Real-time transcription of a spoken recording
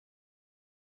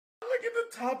Look at the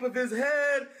top of his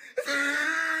head.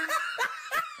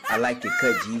 I like your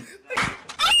cut, G.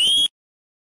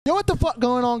 Yo, what the fuck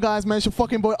going on, guys, man? It's your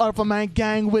fucking boy Alpha, man.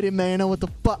 Gang with it, man. You know what the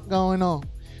fuck going on?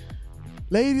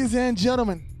 Ladies and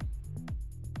gentlemen,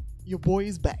 your boy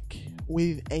is back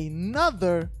with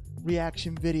another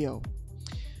reaction video.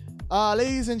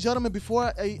 Ladies and gentlemen,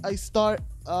 before I start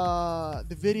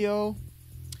the video,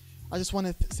 I just want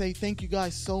to say thank you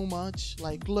guys so much.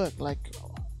 Like, look, like,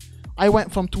 I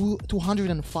went from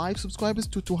 205 subscribers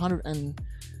to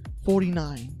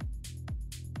 249.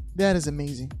 That is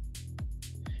amazing.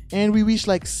 And we reached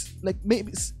like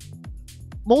maybe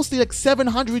mostly like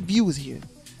 700 views here. You know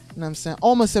what I'm saying?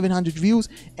 Almost 700 views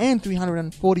and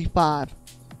 345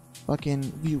 fucking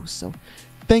views. So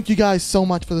thank you guys so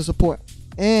much for the support.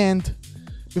 And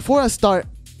before I start,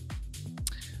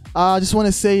 I just want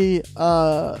to say,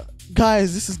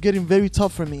 guys, this is getting very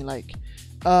tough for me. Like,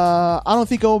 I don't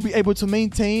think I will be able to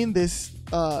maintain this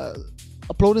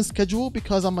uploading schedule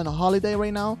because I'm on a holiday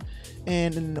right now,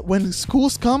 and when school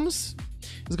comes,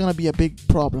 it's gonna be a big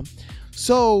problem.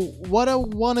 So what I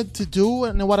wanted to do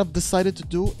and what I've decided to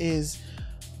do is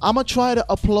I'm gonna try to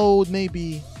upload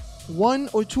maybe 1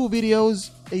 or 2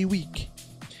 videos a week,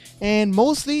 and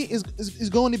mostly is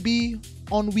going to be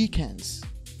on weekends.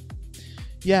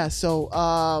 Yeah, so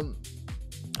I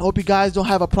hope you guys don't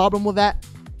have a problem with that.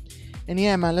 And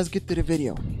yeah, man, let's get to the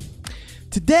video.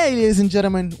 Today, ladies and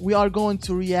gentlemen, we are going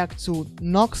to react to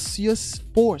Noxious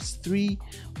Foce 3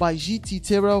 by GT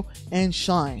Tero and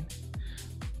Shine.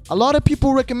 A lot of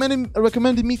people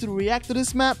recommended me to react to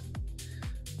this map,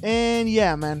 and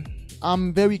yeah, man,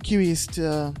 I'm very curious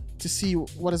to see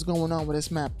what is going on with this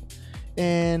map.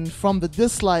 And from the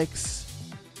dislikes,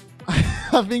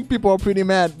 I think people are pretty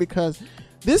mad because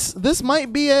this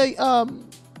might be a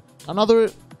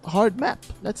another hard map.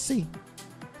 Let's see.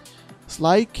 Let's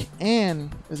like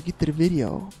and let's get to the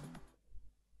video.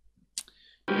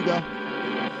 Here we go.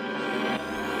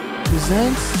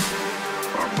 Presents.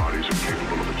 Our bodies are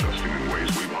capable of adjusting in ways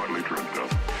we've hardly dreamt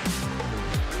of.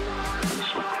 And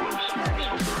so close now,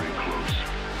 so very close.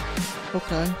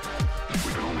 Okay. We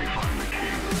can only find the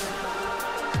key.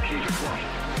 Key to what?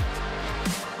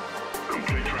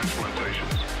 Complete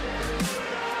transplantations.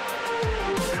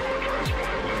 Able to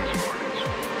transplant limbs and organs.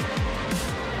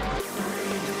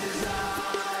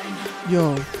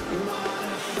 Yo,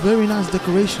 very nice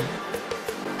decoration.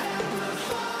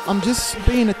 I'm just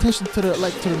paying attention to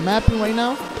the mapping right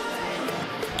now.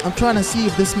 I'm trying to see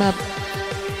if this map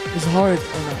is hard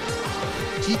or not.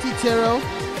 GT Tero,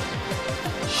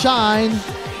 Shine.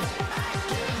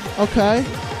 Okay,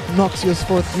 Noxious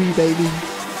 4-3, baby.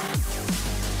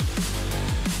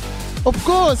 Of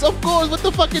course, with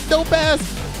the fucking dope ass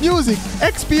music.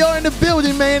 XPR in the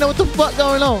building, man. What the fuck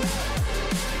going on?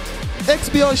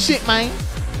 XPR shit, man.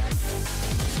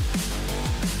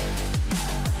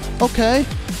 Okay.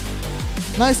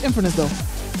 Nice infinite though.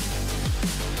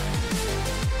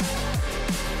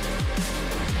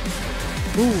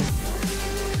 Ooh.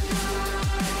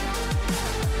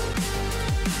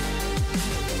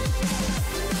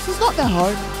 It's not that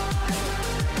hard,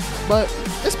 but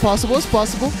it's possible. It's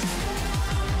possible.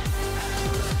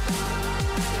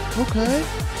 Okay.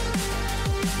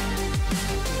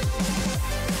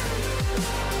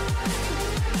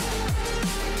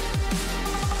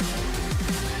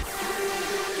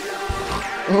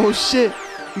 Oh shit!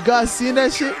 You guys seeing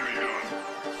that shit?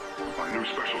 My new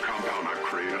special compound I've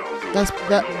created, I'll do. That's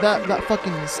that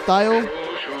fucking style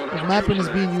of mapping is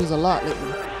being used a lot lately.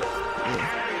 Yeah.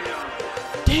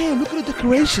 Damn! Look at the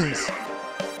decorations.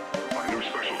 My new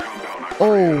special compound I've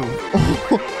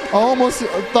Oh, I almost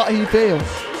thought he failed.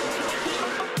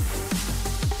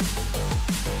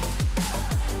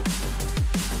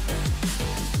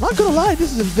 Not gonna lie,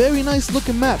 this is a very nice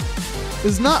looking map.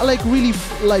 It's not like really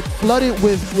like flooded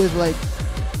with like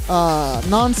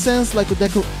nonsense like a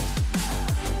deco.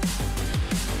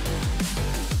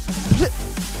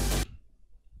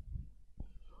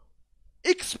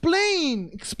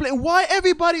 Explain why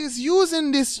everybody is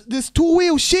using this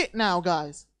two-wheel shit now,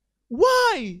 guys.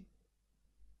 Why?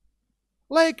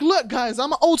 Like, look, guys,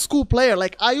 I'm an old school player.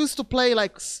 Like, I used to play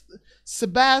like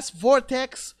Sebas,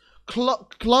 Vortex,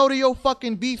 Claudio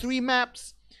fucking V3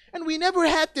 maps. And we never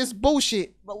had this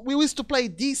bullshit. We used to play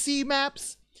DC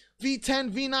maps, V10,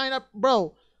 V9 up,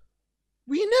 bro.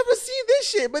 We never see this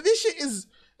shit, but this shit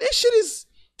is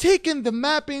taking the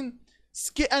mapping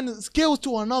and skills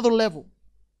to another level.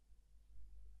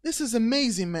 This is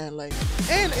amazing, man. Like,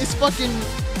 and it's fucking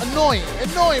annoying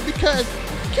because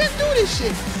you can't do this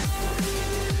shit.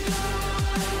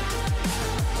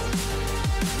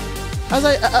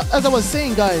 As I was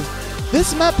saying, guys,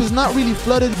 This map is not really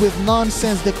flooded with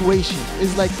nonsense decoration.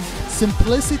 It's like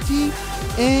simplicity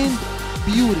and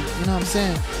beauty. You know what I'm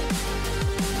saying?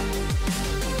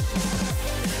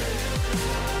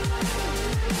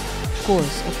 Of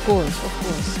course, of course, of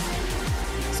course.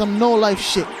 Some no life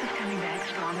shit.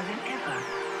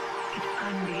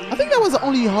 I think that was the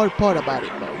only hard part about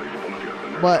it, though.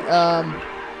 But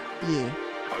yeah,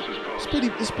 it's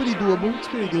pretty doable. It's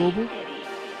pretty doable.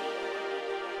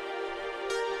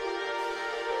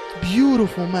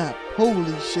 Beautiful map.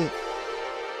 Holy shit.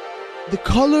 The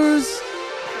colors,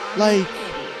 like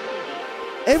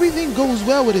everything goes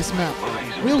well with this map.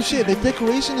 Real shit. The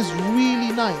decoration is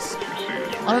really nice.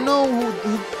 I don't know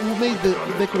who made the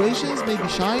decorations. Maybe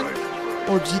Shine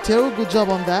or GTero. Good job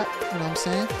on that. You know what I'm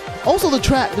saying? Also the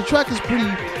track. The track is pretty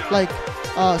like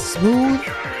smooth.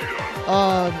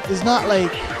 It's not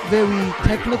like very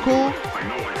technical.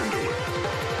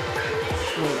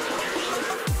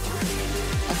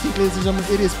 I think, ladies and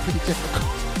gentlemen, it is pretty technical.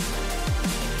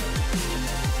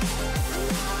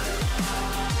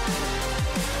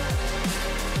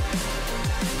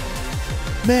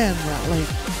 Man, like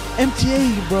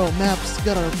MTA, bro, maps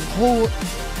got a whole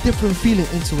different feeling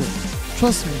into it.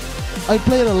 Trust me, I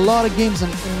played a lot of games in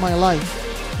my life,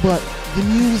 but the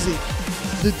music,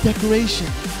 the decoration,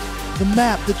 the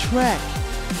map, the track,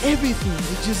 everything,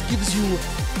 it just gives you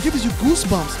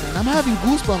goosebumps, man. I'm having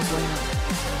goosebumps right now.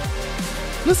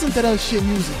 Listen to that shit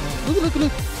music, man.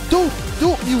 Look.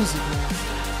 Dope music, man.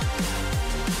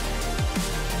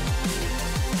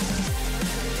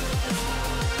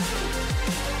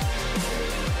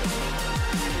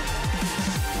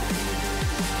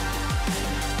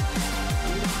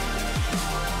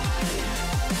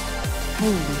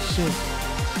 Holy shit.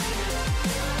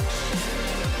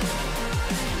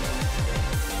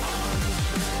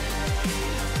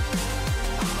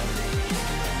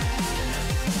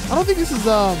 I don't think this is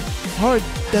a hard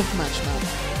deathmatch now. I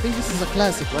think this is a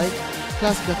classic, right?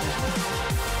 Classic deathmatch.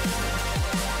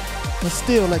 But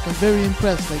still, like, I'm very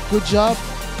impressed. Like, good job,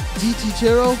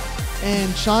 GTero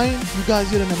and Shine. You guys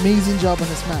did an amazing job on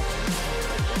this map.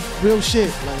 Real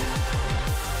shit, like.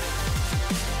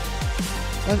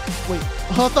 Wait,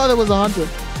 I thought it was 100.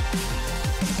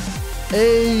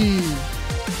 Hey.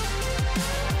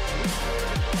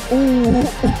 Ooh,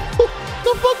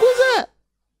 the fuck was that?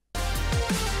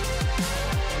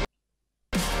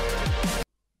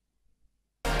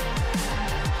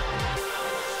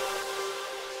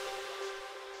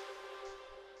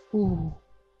 Ooh.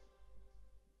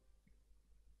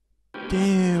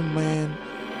 Damn, man.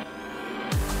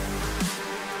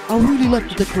 I really like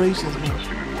the decorations, man.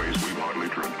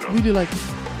 Really like it.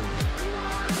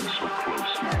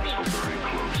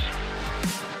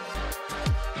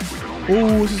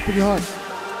 Oh, this is pretty hard.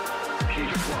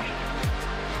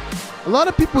 A lot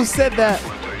of people said that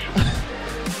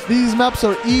these maps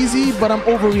are easy, but I'm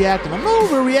overreacting. I'm not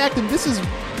overreacting. This is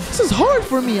hard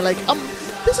for me. Like,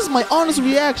 this is my honest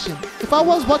reaction. If I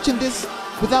was watching this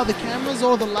without the cameras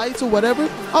or the lights or whatever,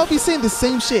 I'll be saying the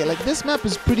same shit. Like, this map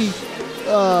is pretty,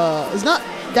 it's not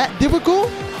that difficult,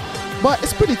 but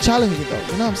it's pretty challenging though.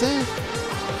 You know what I'm saying?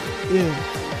 Yeah.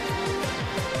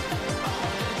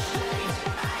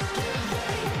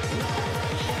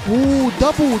 Ooh,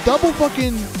 double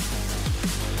fucking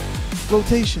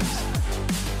rotations.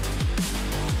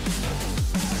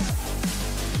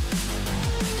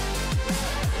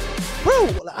 Bro,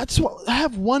 I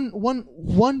have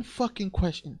one fucking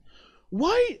question.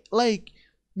 Why, like,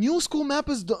 new school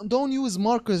mappers don't use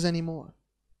markers anymore?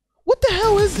 What the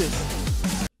hell is this?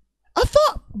 I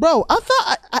thought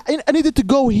I needed to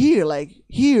go here, like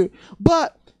here,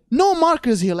 but no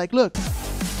markers here. Like, look,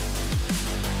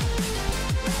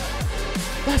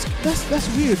 that's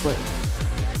weird, but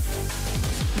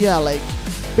yeah, like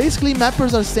basically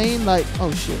mappers are saying like,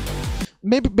 oh shit,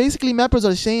 maybe basically mappers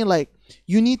are saying like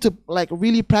you need to like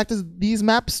really practice these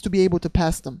maps to be able to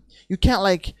pass them. You can't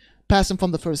like pass them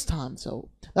from the first time. So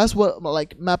that's what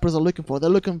like mappers are looking for. They're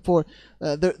looking for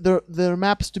their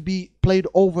maps to be played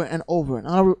over and over, and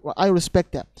I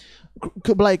respect that.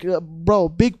 Like, bro,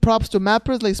 big props to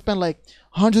mappers. They spend like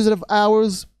hundreds of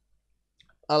hours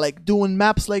like doing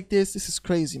maps like this. This is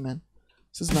crazy, man.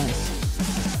 This is nice.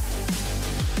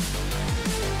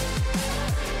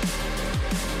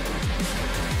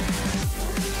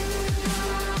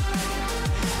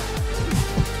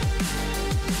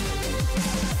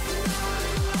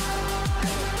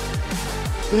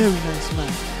 Very nice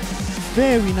map.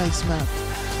 Very nice map.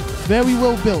 Very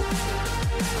well built.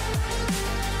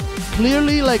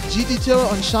 Clearly, like GTero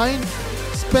on Shine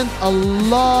spent a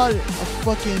lot of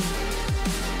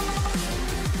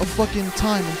fucking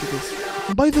time into this.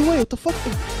 And by the way, what the fuck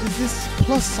is this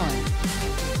plus sign?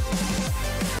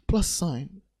 Plus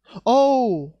sign.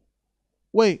 Oh,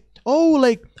 wait. Oh,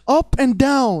 like up and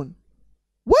down.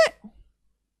 What?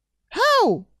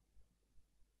 How?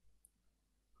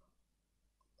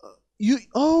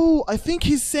 Oh, I think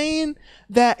he's saying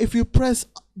that if you press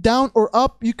down or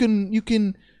up, you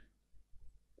can.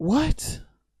 What?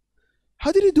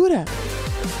 How did he do that?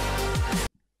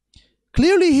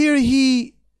 Clearly here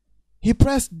he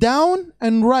pressed down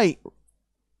and right.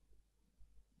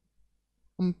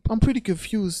 I'm pretty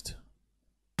confused.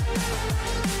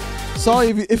 Sorry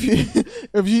if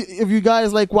you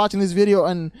guys like watching this video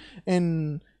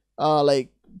and like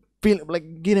feel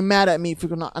like getting mad at me if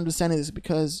you're not understanding this,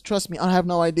 because trust me, I have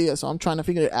no idea, so I'm trying to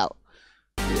figure it out.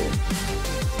 Yeah.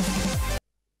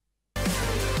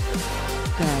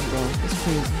 Damn, bro, that's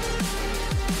crazy.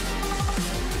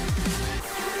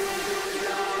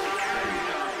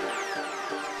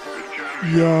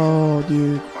 Yo,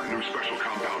 dude,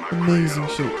 amazing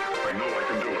shit.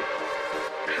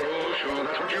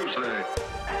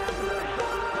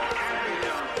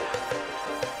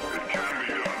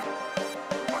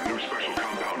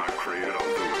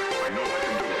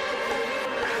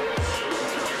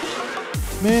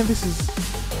 Man, this is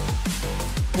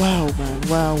wow, man,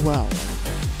 wow.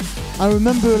 I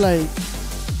remember like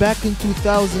back in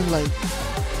 2000, like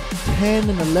 10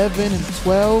 and 11 and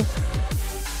 12,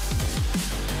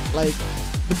 like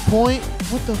the point.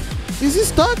 What the? Is he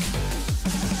stuck?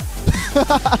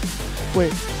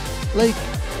 Wait, like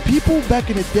people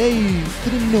back in the day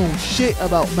didn't know shit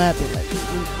about mapping. Like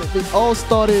it all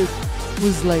started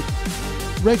was like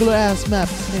regular ass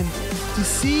maps, and to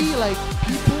see like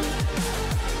people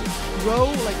grow,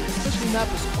 like especially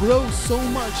mappers grow so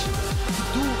much to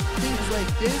do things like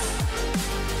this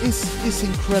is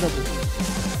incredible.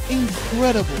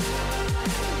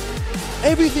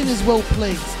 Everything is well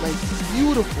placed, like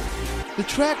beautiful. The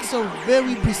tracks are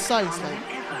very precise. Like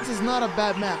this is not a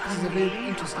bad map. This is a very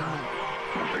interesting map.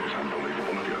 Nothing's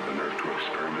unbelievable if you have the nerve to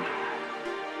experiment.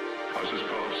 How's his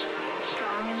pulse?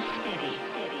 Strong and steady.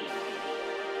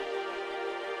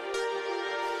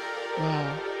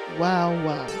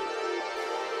 Wow.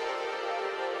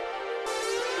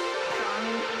 Strong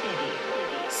and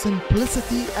steady.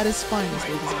 Simplicity at its finest,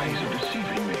 ladies and Eyes are gentlemen.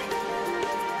 deceiving me.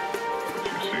 What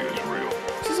you see is real.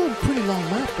 This is a pretty long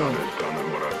map though. Done is done, and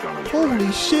what I've done is Holy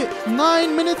right. shit,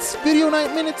 9 minutes, video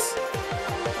 9 minutes.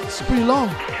 It's pretty long.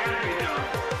 It can be done.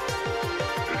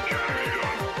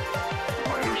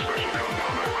 My new special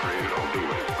compound I've created, I'll do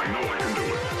it. I know I can do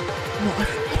it. No, I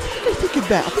take it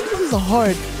back. I think this is a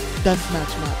hard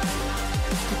deathmatch map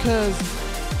because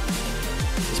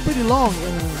it's pretty long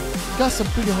and got some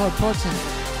pretty hard parts in it.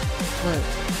 But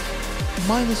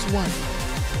 -1.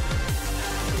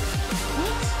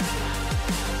 What?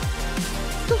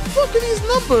 The fuck are these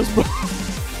numbers, bro?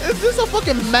 Is this a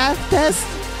fucking math test?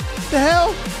 The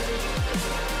hell?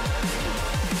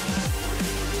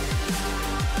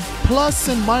 Plus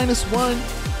and -1.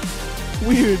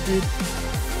 Weird, dude.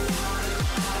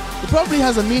 It probably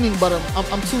has a meaning, but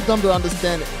I'm too dumb to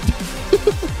understand it.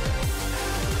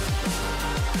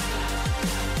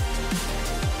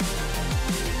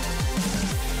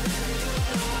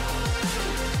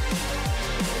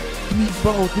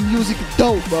 Bro, the music is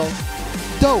dope, bro.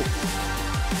 Dope.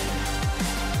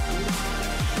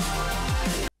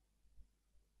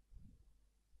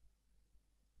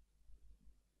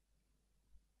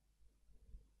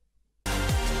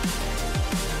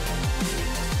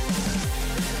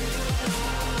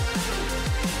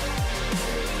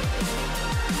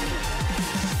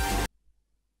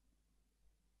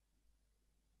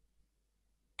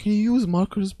 Can you use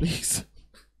markers, please?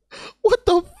 What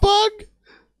the fuck?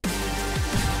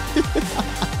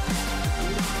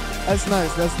 That's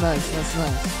nice.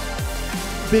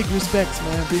 Big respects,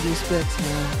 man.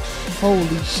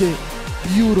 Holy shit.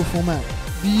 Beautiful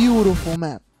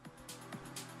map.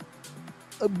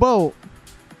 Bro,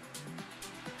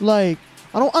 like,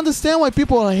 I don't understand why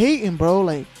people are hating, bro.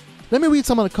 Like, let me read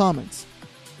some of the comments.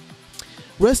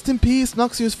 Rest in peace,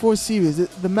 Noxious 4 series.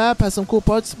 The map has some cool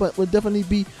parts, but will definitely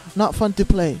be not fun to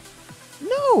play.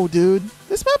 No, dude.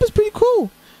 This map is pretty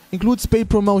cool. Includes paid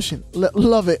promotion.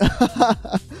 Love it.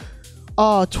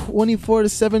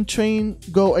 24/7 train,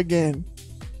 go again.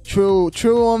 True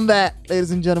on that,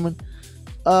 ladies and gentlemen.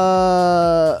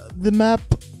 The map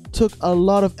took a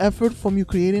lot of effort from you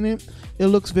creating it. It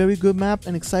looks very good map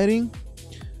and exciting.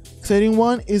 Exciting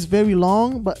one is very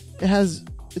long, but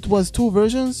it was 2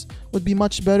 versions. Would be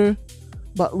much better,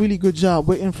 but really good job.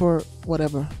 Waiting for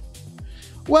whatever.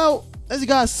 Well, as you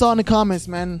guys saw in the comments,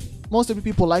 man, most of the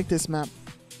people like this map.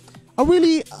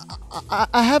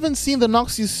 I haven't seen the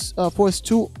Noxious Foce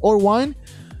 2 or 1,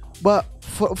 but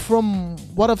from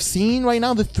what I've seen right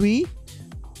now, the 3,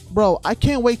 bro, I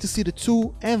can't wait to see the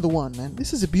 2 and the 1, man.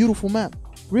 This is a beautiful map.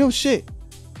 Real shit.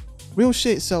 Real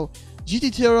shit. So,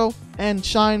 GT Tero and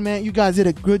Shine, man, you guys did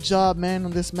a good job, man,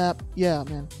 on this map. Yeah,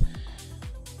 man.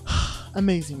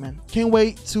 Amazing, man. Can't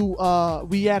wait to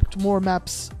react to more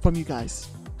maps from you guys.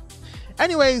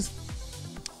 Anyways,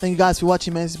 thank you guys for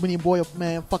watching, man. This has been your boy,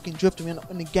 man, fucking Drifter, man,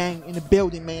 in the gang, in the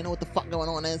building, man. Know what the fuck going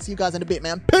on, man. See you guys in a bit,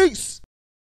 man. Peace!